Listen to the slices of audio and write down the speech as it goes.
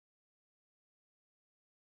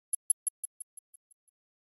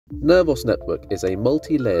Nervos Network is a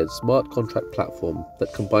multi-layered smart contract platform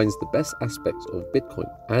that combines the best aspects of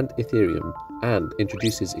Bitcoin and Ethereum and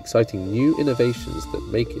introduces exciting new innovations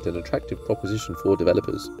that make it an attractive proposition for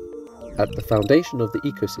developers. At the foundation of the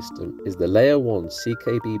ecosystem is the Layer 1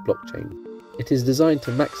 CKB blockchain. It is designed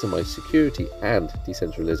to maximize security and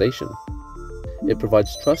decentralization. It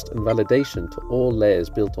provides trust and validation to all layers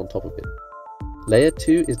built on top of it. Layer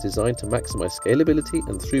 2 is designed to maximize scalability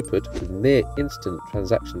and throughput with near-instant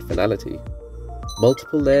transaction finality.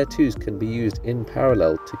 Multiple Layer 2s can be used in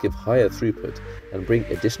parallel to give higher throughput and bring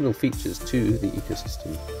additional features to the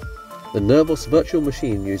ecosystem. The Nervos virtual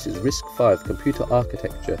machine uses RISC-V computer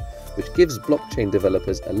architecture, which gives blockchain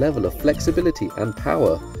developers a level of flexibility and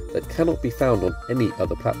power that cannot be found on any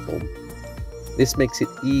other platform. This makes it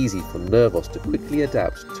easy for Nervos to quickly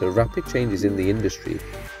adapt to rapid changes in the industry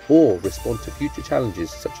or respond to future challenges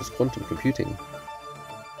such as quantum computing.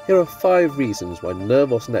 Here are 5 reasons why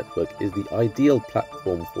Nervos Network is the ideal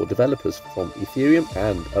platform for developers from Ethereum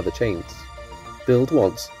and other chains. Build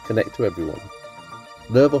once, connect to everyone.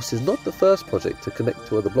 Nervos is not the first project to connect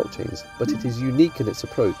to other blockchains, but it is unique in its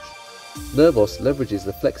approach. Nervos leverages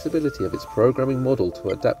the flexibility of its programming model to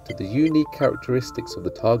adapt to the unique characteristics of the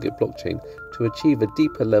target blockchain to achieve a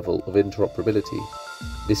deeper level of interoperability.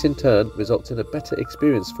 This in turn results in a better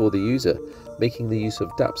experience for the user, making the use of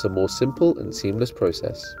dApps a more simple and seamless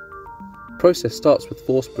process. Process starts with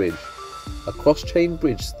Force Bridge, a cross-chain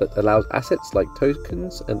bridge that allows assets like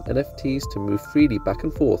tokens and NFTs to move freely back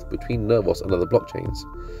and forth between Nervos and other blockchains.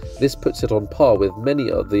 This puts it on par with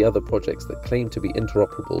many of the other projects that claim to be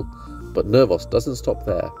interoperable, but Nervos doesn't stop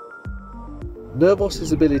there.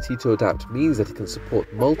 Nervos' ability to adapt means that it can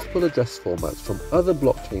support multiple address formats from other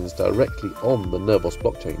blockchains directly on the Nervos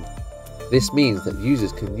blockchain. This means that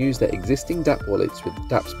users can use their existing dApp wallets with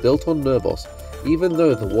dApps built on Nervos, even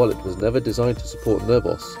though the wallet was never designed to support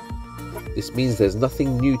Nervos. This means there's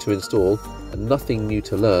nothing new to install and nothing new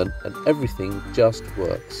to learn, and everything just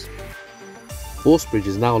works. ForceBridge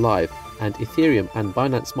is now live, and Ethereum and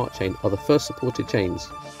Binance Smart Chain are the first supported chains.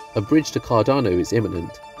 A bridge to Cardano is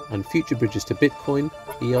imminent, and future bridges to Bitcoin,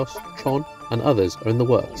 EOS, Tron, and others are in the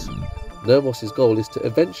works. Nervos' goal is to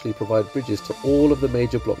eventually provide bridges to all of the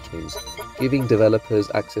major blockchains, giving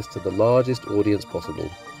developers access to the largest audience possible.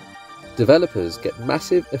 Developers get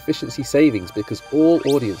massive efficiency savings because all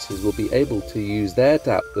audiences will be able to use their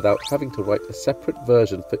dApp without having to write a separate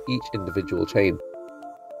version for each individual chain.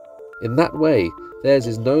 In that way, theirs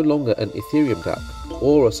is no longer an Ethereum dApp,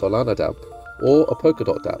 or a Solana dApp, or a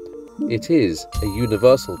Polkadot dApp. It is a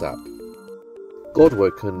universal dApp.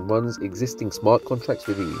 GODWOKEN runs existing smart contracts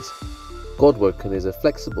with ease. GODWOKEN is a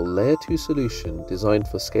flexible Layer 2 solution designed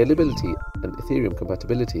for scalability and Ethereum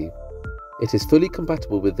compatibility. It is fully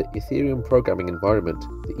compatible with the Ethereum programming environment,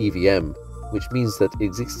 the EVM, which means that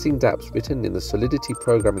existing dApps written in the Solidity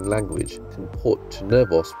programming language can port to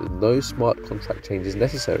Nervos with no smart contract changes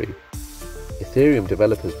necessary. Ethereum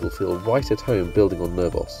developers will feel right at home building on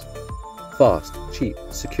Nervos. Fast, cheap,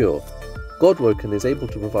 secure. GODWOKEN is able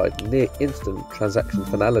to provide near-instant transaction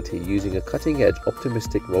finality using a cutting-edge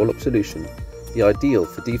optimistic roll-up solution, the ideal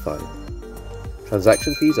for DeFi.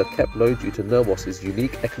 Transaction fees are kept low due to Nervos'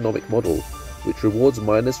 unique economic model, which rewards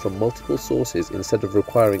miners from multiple sources instead of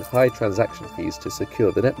requiring high transaction fees to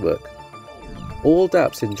secure the network. All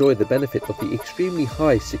dApps enjoy the benefit of the extremely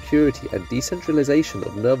high security and decentralization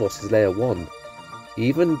of Nervos' Layer 1.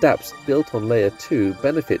 Even dApps built on Layer 2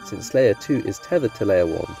 benefit since Layer 2 is tethered to Layer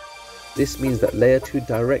 1. This means that Layer 2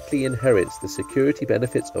 directly inherits the security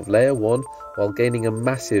benefits of Layer 1 while gaining a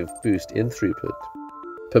massive boost in throughput.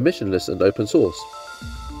 Permissionless and open source.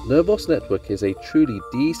 Nervos Network is a truly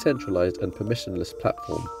decentralized and permissionless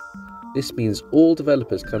platform. This means all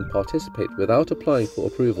developers can participate without applying for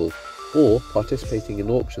approval or participating in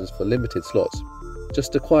auctions for limited slots.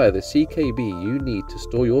 Just acquire the CKB you need to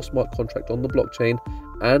store your smart contract on the blockchain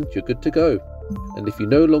and you're good to go. And if you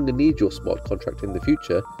no longer need your smart contract in the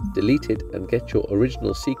future, delete it and get your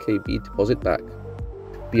original CKB deposit back.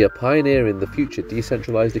 Be a pioneer in the future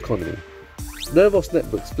decentralized economy. Nervos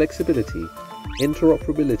Network's flexibility,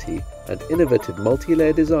 interoperability, and innovative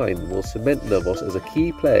multi-layer design will cement Nervos as a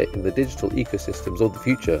key player in the digital ecosystems of the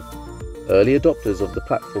future. Early adopters of the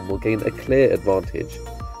platform will gain a clear advantage,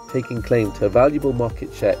 taking claim to a valuable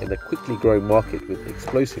market share in a quickly growing market with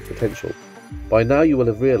explosive potential. By now you will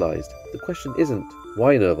have realized, the question isn't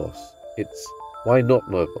why Nervos, it's why not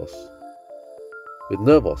Nervos. With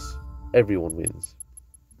Nervos, everyone wins.